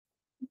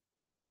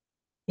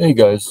Hey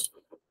guys,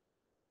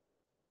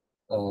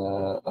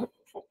 I've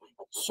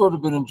sort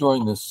of been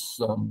enjoying this.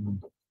 You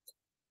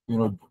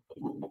know,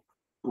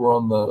 we're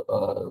on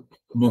the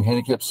new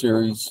handicap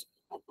series,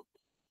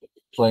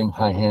 playing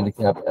high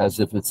handicap as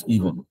if it's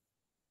even,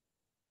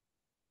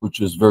 which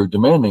is very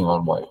demanding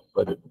on white,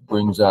 but it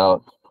brings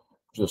out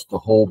just a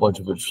whole bunch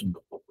of interesting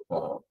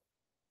uh,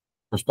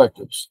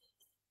 perspectives.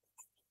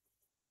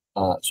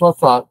 So I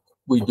thought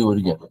we'd do it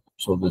again.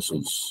 So this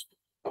is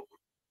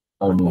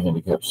our new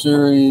handicap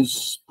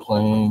series,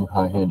 playing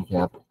high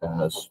handicap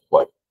as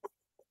white.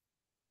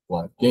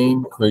 Black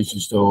game, crazy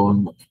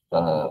stone.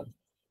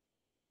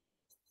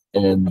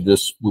 And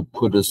this would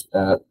put us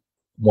at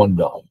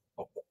 $1.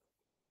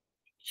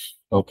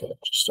 Okay,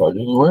 just start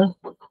anywhere.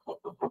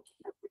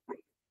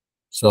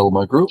 Settle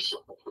my group.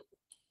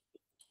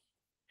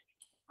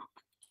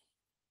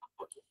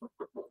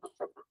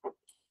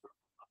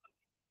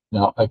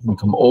 Now I can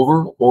come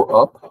over or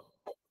up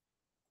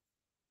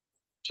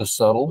to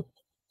settle.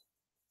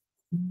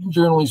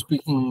 Generally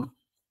speaking,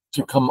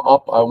 to come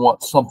up, I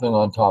want something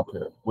on top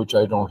here, which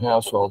I don't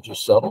have, so I'll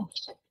just settle.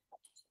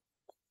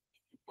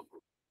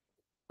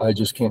 I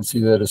just can't see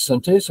that as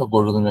cente, so I'll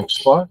go to the next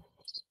spot.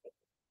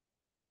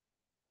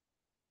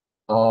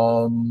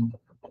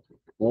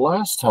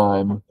 Last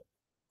time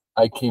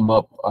I came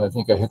up, I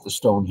think I hit the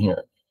stone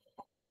here.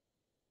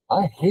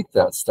 I hate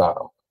that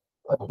style.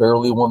 I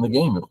barely won the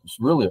game. It was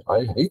really,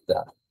 I hate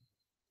that.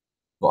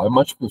 Well, I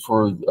much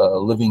prefer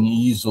living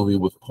easily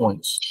with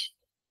points.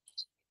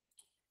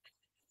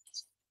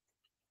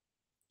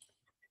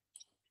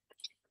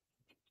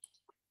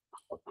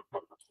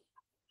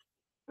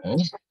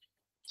 Okay.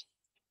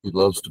 He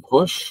loves to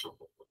push.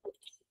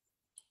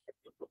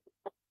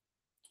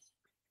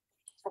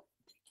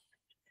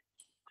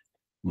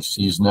 He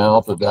sees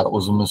now that that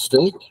was a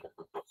mistake.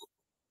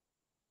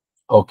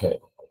 Okay.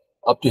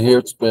 Up to here,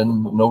 it's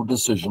been no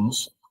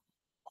decisions.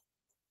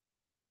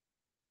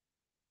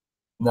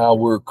 Now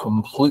we're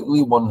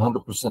completely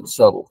 100%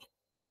 settled.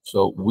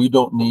 So we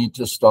don't need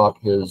to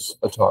stop his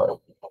Atari.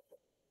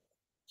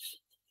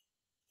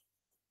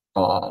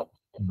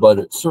 But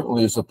it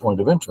certainly is a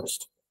point of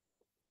interest.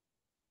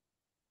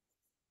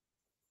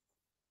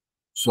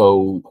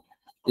 So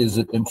is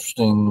it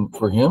interesting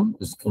for him?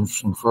 Is it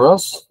interesting for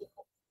us?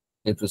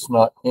 If it's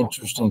not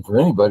interesting for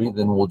anybody,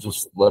 then we'll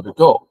just let it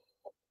go.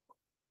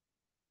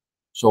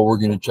 So we're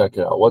going to check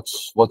it out.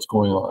 What's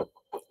going on?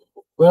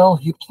 Well,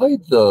 he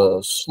played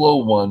the slow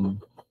one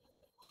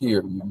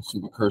here. You can see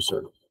the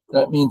cursor.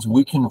 That means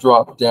we can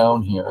drop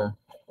down here.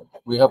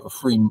 We have a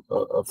free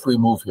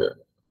move here,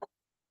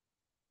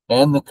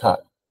 and the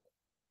cut.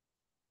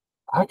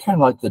 I kind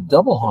of like the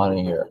double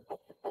honey here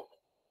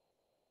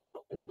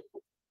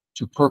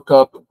to perk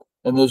up,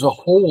 and there's a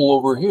hole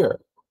over here.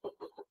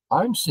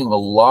 I'm seeing a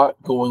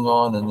lot going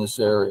on in this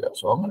area,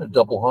 so I'm going to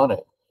double hunt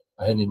it.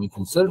 I hadn't even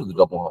considered the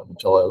double hunt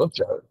until I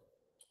looked at it.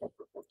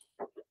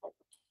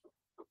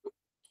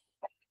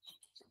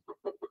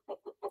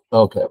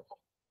 Okay.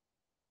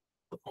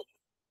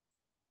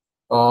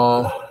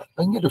 I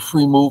can get a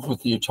free move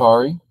with the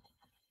Atari,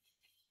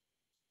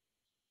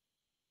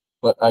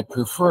 but I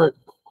prefer it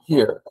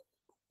here.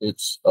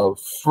 It's a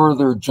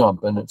further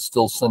jump, and it's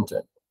still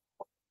scented.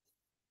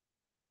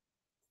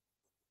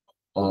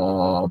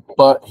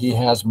 But he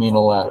has me in a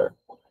ladder.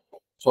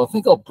 So I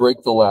think I'll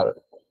break the ladder,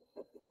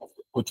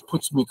 which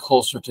puts me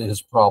closer to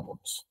his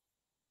problems.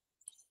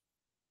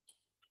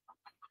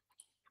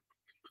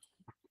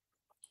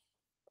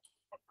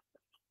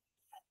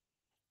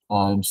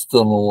 I'm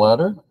still in the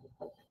ladder,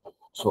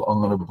 so I'm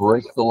going to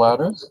break the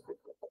ladder.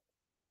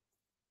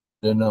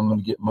 Then I'm going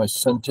to get my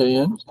cente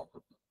in.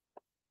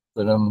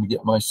 Then I'm going to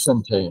get my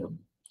cente in.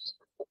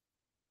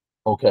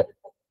 Okay,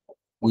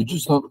 we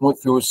just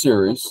went through a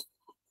series.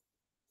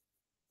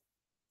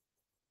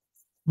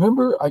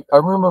 Remember, I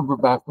remember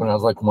back when I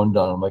was like one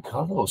down. I'm like,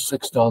 how do those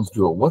 6 downs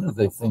do it? What are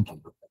they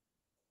thinking?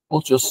 Well,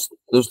 just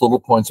there's little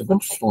points of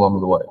interest along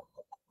the way.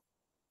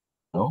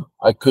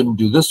 I couldn't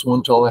do this one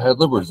until I had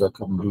liberties. I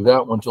couldn't do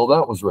that one until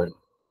that was ready.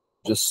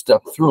 Just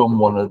step through them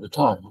one at a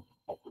time.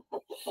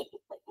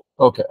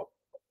 Okay.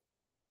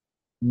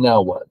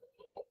 Now what?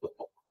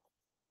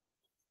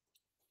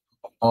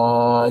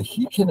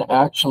 He can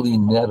actually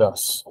net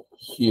us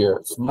here.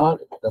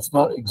 That's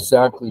not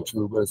exactly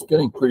true, but it's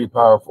getting pretty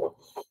powerful.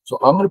 So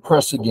I'm going to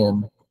press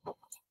again.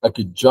 I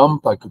could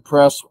jump, I could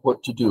press.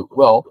 What to do?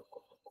 Well,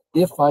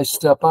 if I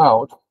step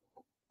out,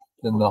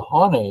 then the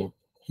Hane,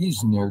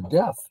 he's near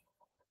death.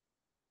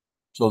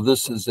 So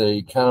this is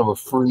a kind of a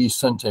free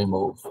cente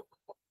move.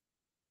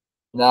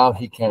 Now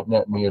he can't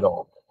net me at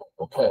all.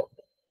 Okay.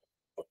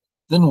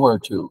 Then where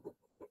to?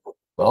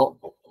 Well,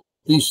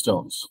 these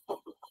stones.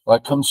 If I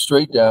come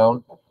straight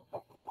down,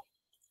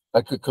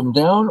 I could come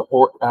down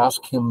or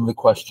ask him the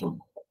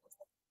question.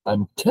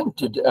 I'm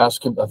tempted to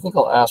ask him. I think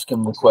I'll ask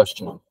him the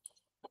question.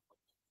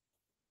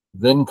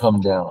 Then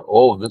come down.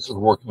 Oh, this is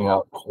working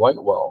out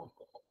quite well.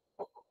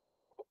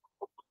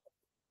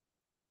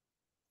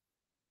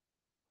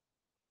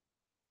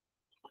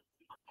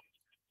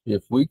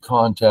 If we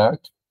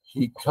contact,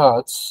 he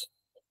cuts.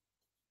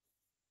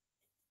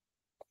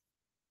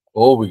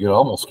 Oh, we can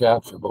almost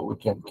capture, but we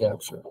can't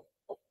capture.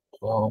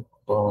 Bump,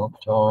 bump,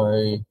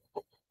 sorry.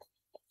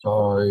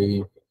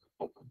 Sorry.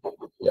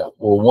 Yeah,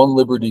 we're one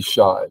liberty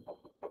shy.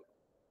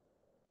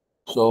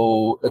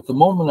 So at the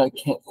moment, I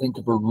can't think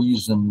of a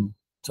reason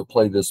to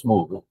play this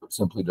move. It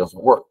simply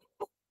doesn't work.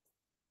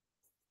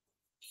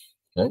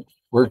 Okay,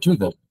 where to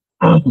then?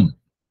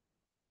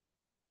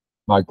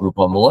 My group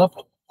on the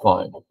left,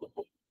 fine.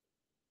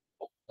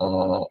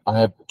 I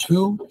have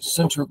two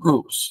center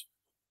groups,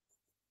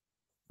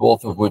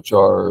 both of which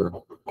are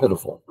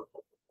pitiful.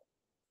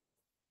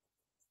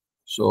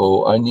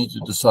 So I need to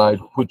decide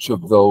which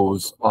of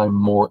those I'm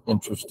more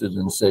interested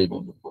in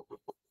saving.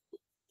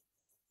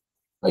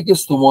 I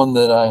guess the one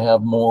that I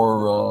have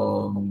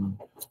more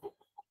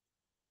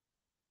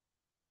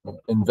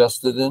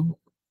invested in.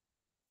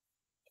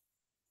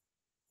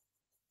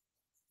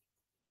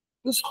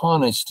 This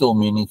Han is still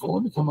meaningful.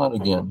 Let me come out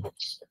again.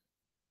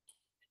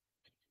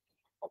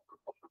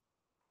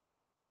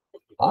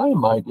 I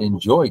might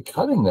enjoy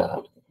cutting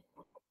that.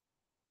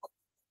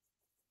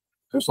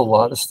 There's a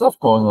lot of stuff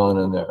going on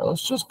in there.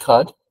 Let's just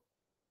cut.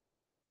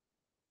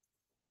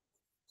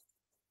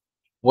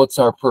 What's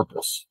our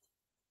purpose?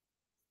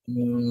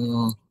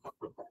 To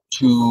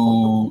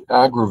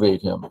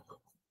aggravate him.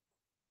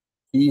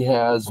 He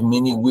has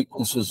many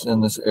weaknesses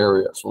in this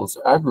area. So let's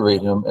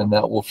aggravate him, and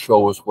that will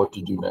show us what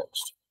to do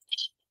next.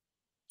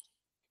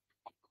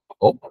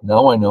 Oh,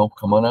 now I know.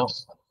 Come on out.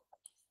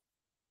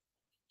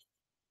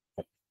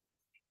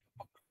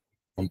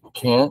 He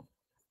can't.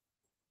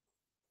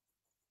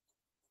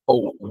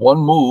 Oh, one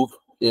move.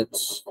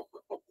 It's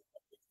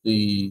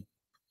the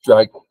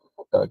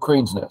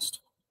crane's nest.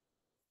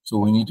 So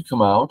we need to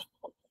come out.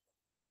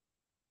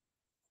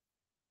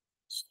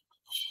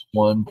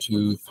 1,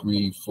 2,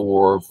 3,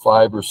 4,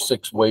 5 or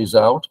 6 ways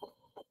out.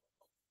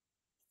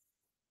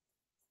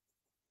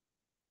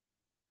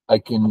 I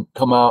can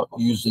come out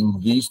using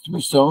these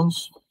 3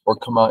 stones or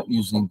come out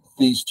using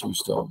these 2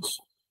 stones.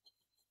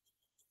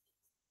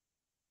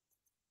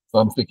 So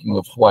I'm thinking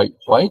of white,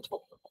 white.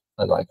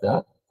 I like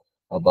that.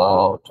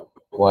 About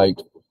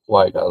white,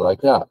 white. I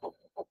like that.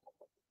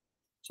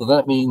 So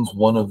that means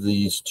one of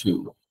these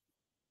 2.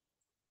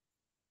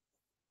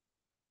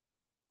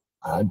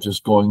 I'm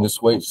just going this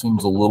way. It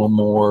seems a little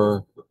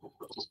more,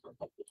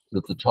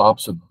 that the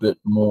top's a bit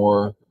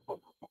more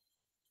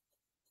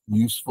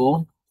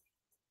useful.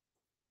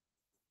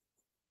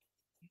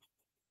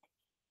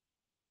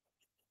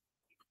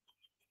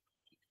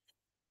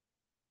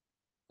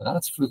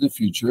 That's for the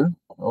future.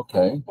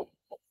 Okay.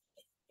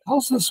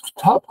 How's this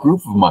top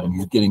group of mine?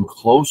 He's getting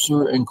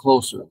closer and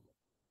closer.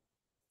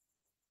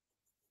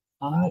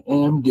 I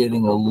am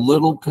getting a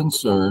little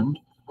concerned.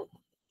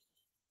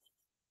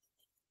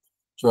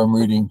 So I'm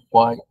reading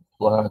white,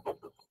 black,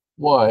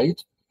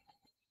 white.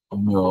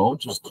 No,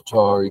 just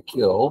Atari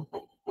kill.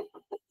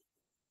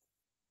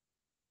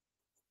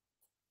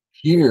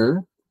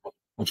 Here,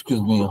 which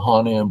gives me a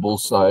Hane on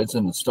both sides,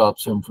 and it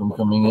stops him from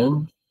coming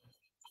in.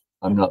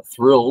 I'm not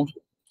thrilled.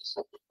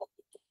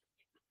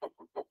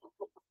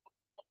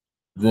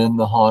 Then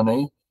the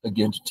Hane,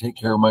 again, to take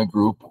care of my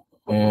group,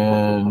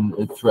 and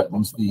it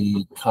threatens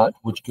the cut,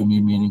 which can be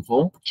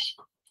meaningful.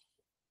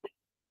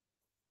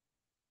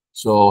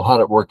 So how'd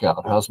it work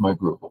out? How's my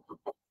group?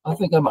 I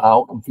think I'm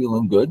out and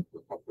feeling good.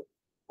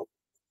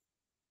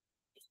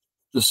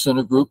 The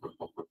center group,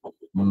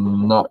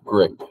 not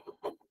great.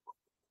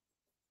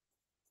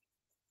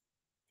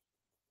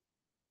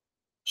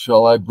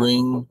 Shall I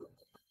bring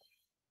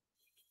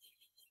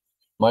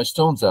my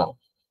stones out?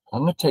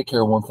 I'm going to take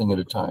care of one thing at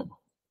a time.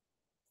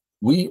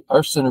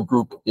 Our center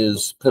group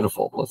is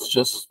pitiful. Let's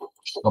just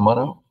come on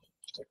out.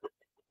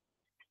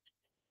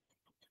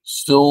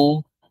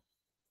 Still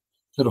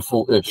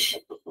pitiful-ish.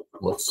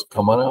 Let's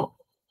come on out.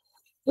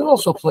 Then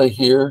also play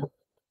here.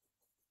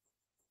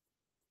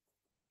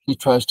 He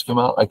tries to come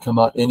out. I come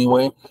out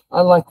anyway.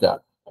 I like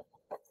that.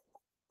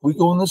 We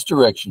go in this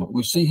direction.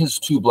 We see his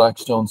 2 black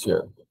stones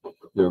here.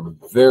 They're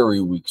very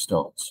weak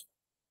stones.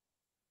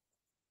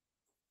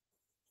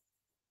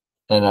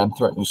 And I'm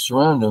threatening to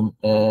surround him,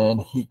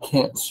 and he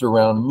can't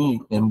surround me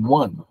in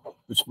 1,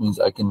 which means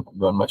I can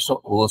run my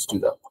stone. Well, let's do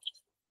that.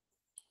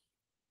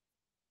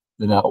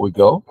 Then out we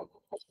go.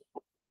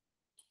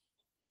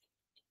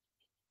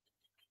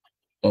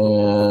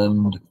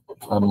 And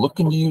I'm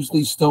looking to use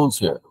these stones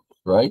here,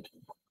 right?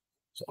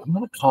 So I'm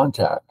going to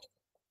contact.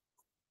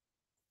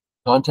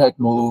 Contact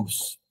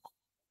moves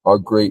are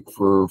great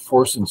for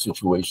forcing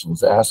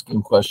situations,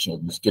 asking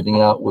questions,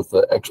 getting out with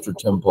the extra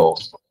tempo.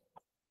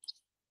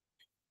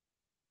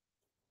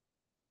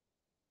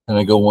 Can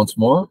I go once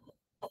more?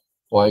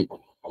 White,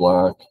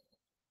 black,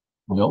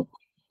 nope.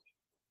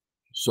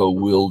 So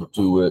we'll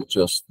do it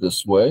just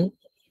this way.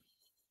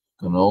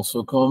 Can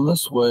also come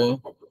this way.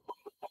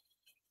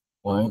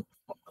 White,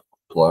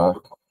 black,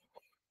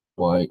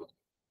 white,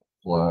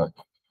 black,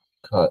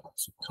 cut.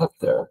 So cut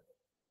there.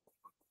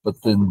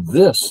 But then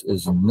this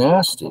is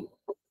nasty.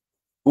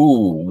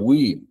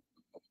 Ooh,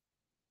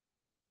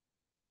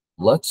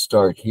 let's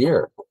start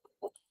here.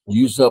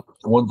 Use up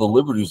one of the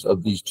liberties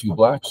of these 2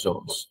 black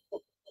stones.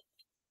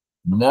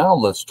 Now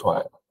let's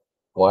try it.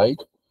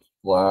 White,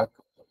 black,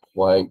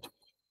 white,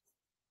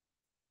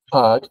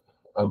 cut.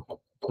 I'm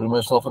putting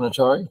myself in a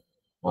chari.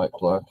 White,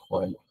 black,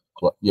 white,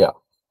 black. Yeah.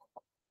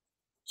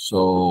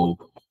 So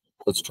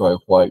let's try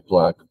white,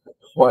 black,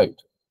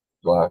 white,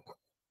 black,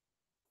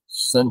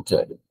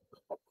 sente.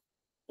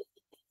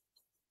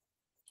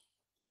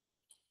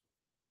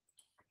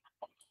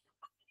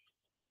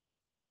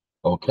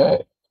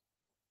 Okay.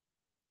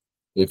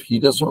 If he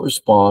doesn't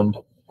respond,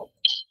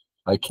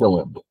 I kill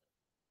him.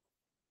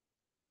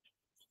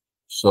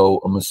 So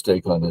a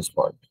mistake on his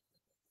part.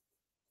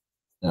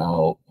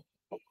 Now,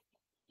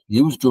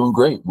 he was doing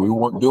great. We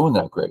weren't doing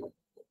that great.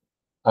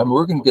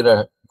 We're going to get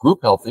a group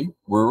healthy.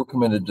 We're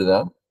committed to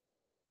that.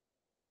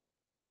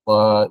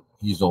 But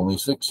he's only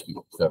 6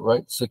 skew. Is that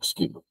right? 6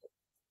 skew.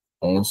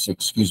 And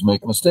 6 skews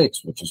make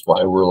mistakes, which is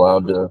why we're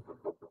allowed to.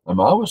 I'm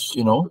always,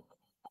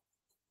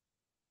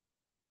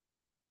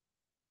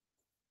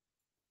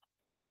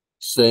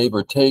 save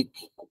or take.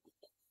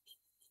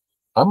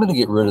 I'm going to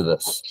get rid of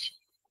this.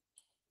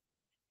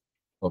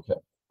 Okay.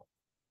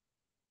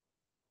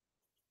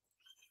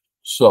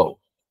 So,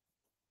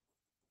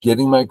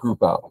 getting my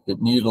group out.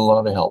 It needed a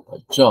lot of help. I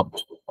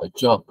jumped.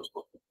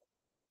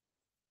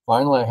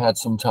 Finally, I had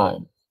some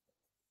time.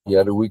 He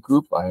had a weak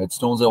group. I had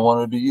stones I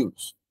wanted to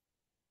use.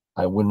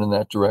 I went in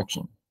that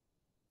direction.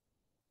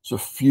 There's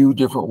a few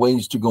different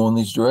ways to go in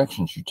these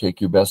directions. You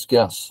take your best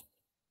guess.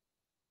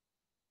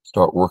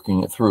 Start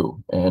working it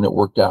through. And it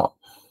worked out.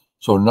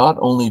 So not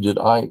only did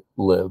I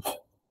live,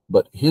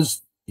 but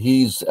he's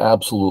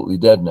absolutely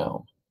dead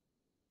now,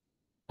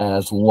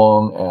 as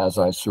long as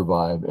I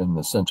survive in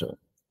the center.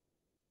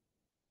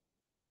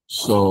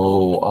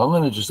 So I'm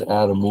going to just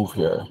add a move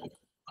here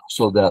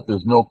so that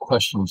there's no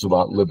questions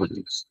about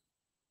liberties.